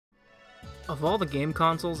Of all the game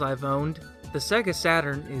consoles I've owned, the Sega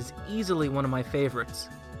Saturn is easily one of my favorites.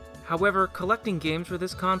 However, collecting games for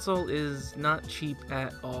this console is not cheap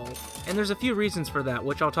at all, and there's a few reasons for that,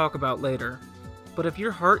 which I'll talk about later. But if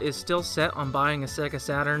your heart is still set on buying a Sega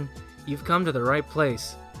Saturn, you've come to the right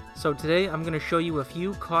place. So today I'm going to show you a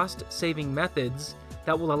few cost-saving methods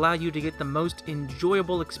that will allow you to get the most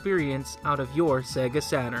enjoyable experience out of your Sega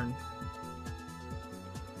Saturn.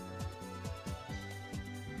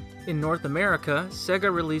 In North America,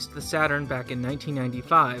 Sega released the Saturn back in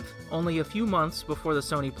 1995, only a few months before the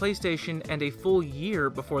Sony PlayStation and a full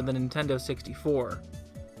year before the Nintendo 64.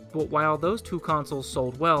 But while those two consoles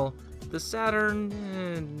sold well, the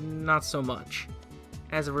Saturn, not so much.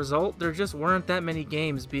 As a result, there just weren't that many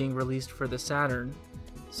games being released for the Saturn.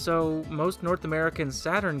 So most North American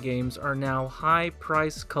Saturn games are now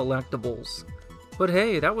high-price collectibles. But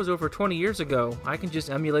hey, that was over 20 years ago. I can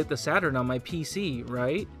just emulate the Saturn on my PC,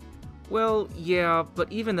 right? Well, yeah,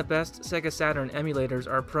 but even the best Sega Saturn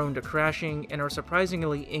emulators are prone to crashing and are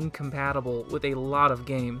surprisingly incompatible with a lot of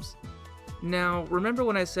games. Now, remember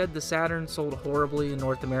when I said the Saturn sold horribly in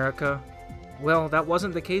North America? Well, that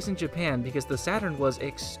wasn't the case in Japan because the Saturn was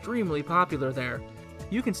extremely popular there.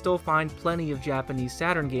 You can still find plenty of Japanese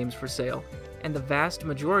Saturn games for sale, and the vast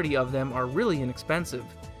majority of them are really inexpensive.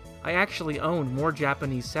 I actually own more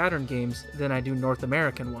Japanese Saturn games than I do North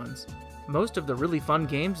American ones. Most of the really fun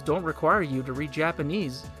games don't require you to read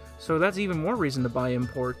Japanese, so that's even more reason to buy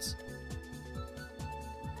imports.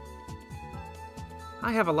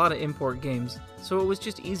 I have a lot of import games, so it was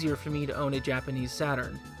just easier for me to own a Japanese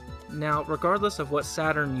Saturn. Now, regardless of what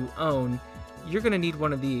Saturn you own, you're going to need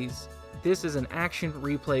one of these. This is an action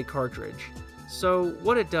replay cartridge. So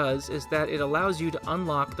what it does is that it allows you to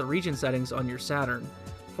unlock the region settings on your Saturn.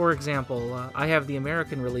 For example, I have the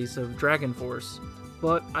American release of Dragon Force,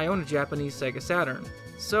 but I own a Japanese Sega Saturn,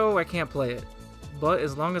 so I can't play it. But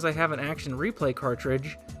as long as I have an action replay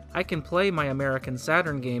cartridge, I can play my American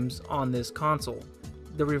Saturn games on this console.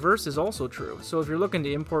 The reverse is also true, so if you're looking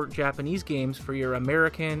to import Japanese games for your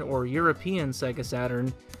American or European Sega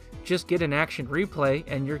Saturn, just get an action replay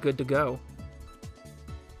and you're good to go.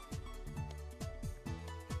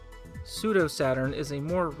 Pseudo Saturn is a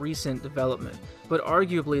more recent development, but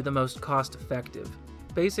arguably the most cost-effective.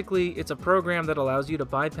 Basically, it's a program that allows you to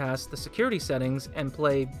bypass the security settings and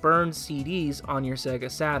play burned CDs on your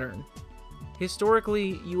Sega Saturn.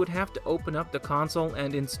 Historically, you would have to open up the console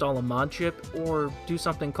and install a mod chip, or do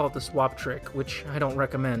something called the swap trick, which I don't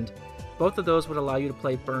recommend. Both of those would allow you to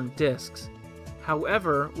play burned discs.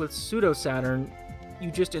 However, with Pseudo Saturn,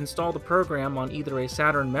 you just install the program on either a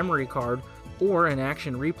Saturn memory card or an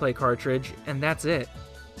action replay cartridge, and that's it.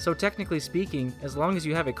 So technically speaking, as long as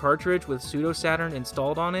you have a cartridge with Pseudo Saturn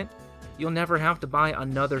installed on it, you'll never have to buy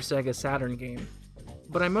another Sega Saturn game.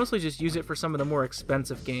 But I mostly just use it for some of the more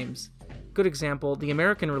expensive games. Good example, the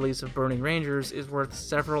American release of Burning Rangers is worth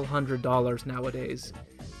several $100s nowadays.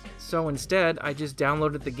 So instead, I just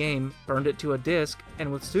downloaded the game, burned it to a disc,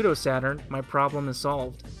 and with Pseudo Saturn, my problem is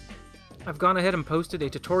solved. I've gone ahead and posted a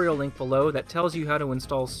tutorial link below that tells you how to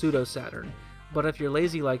install Pseudo Saturn. But if you're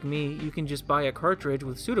lazy like me, you can just buy a cartridge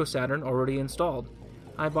with Pseudo Saturn already installed.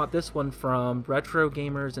 I bought this one from Retro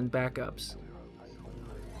Gamers and Backups.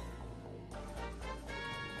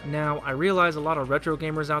 Now, I realize a lot of retro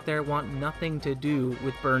gamers out there want nothing to do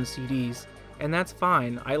with burned CDs, and that's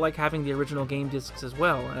fine. I like having the original game discs as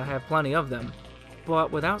well, and I have plenty of them.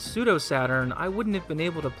 But without Pseudo Saturn, I wouldn't have been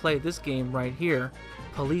able to play this game right here,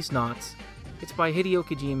 Policenauts. It's by Hideo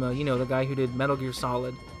Kojima, you know, the guy who did Metal Gear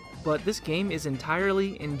Solid. But this game is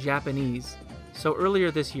entirely in Japanese. So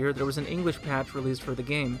earlier this year, there was an English patch released for the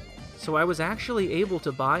game. So I was actually able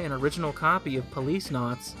to buy an original copy of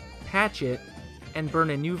Policenauts, patch it, and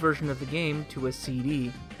burn a new version of the game to a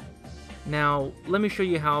CD. Now, let me show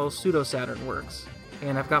you how Pseudo Saturn works.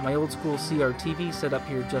 And I've got my old school CRTV set up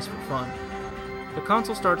here just for fun. The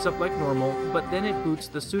console starts up like normal, but then it boots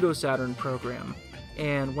the Pseudo Saturn program.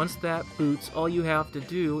 And once that boots, all you have to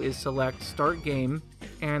do is select Start Game,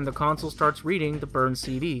 and the console starts reading the burned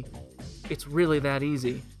CD. It's really that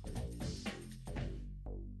easy.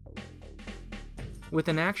 With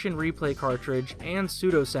an action replay cartridge and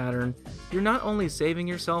Pseudo Saturn, you're not only saving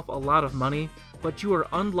yourself a lot of money, but you are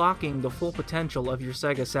unlocking the full potential of your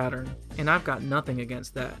Sega Saturn, and I've got nothing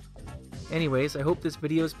against that. Anyways, I hope this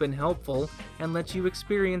video's been helpful and lets you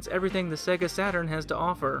experience everything the Sega Saturn has to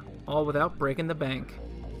offer, all without breaking the bank.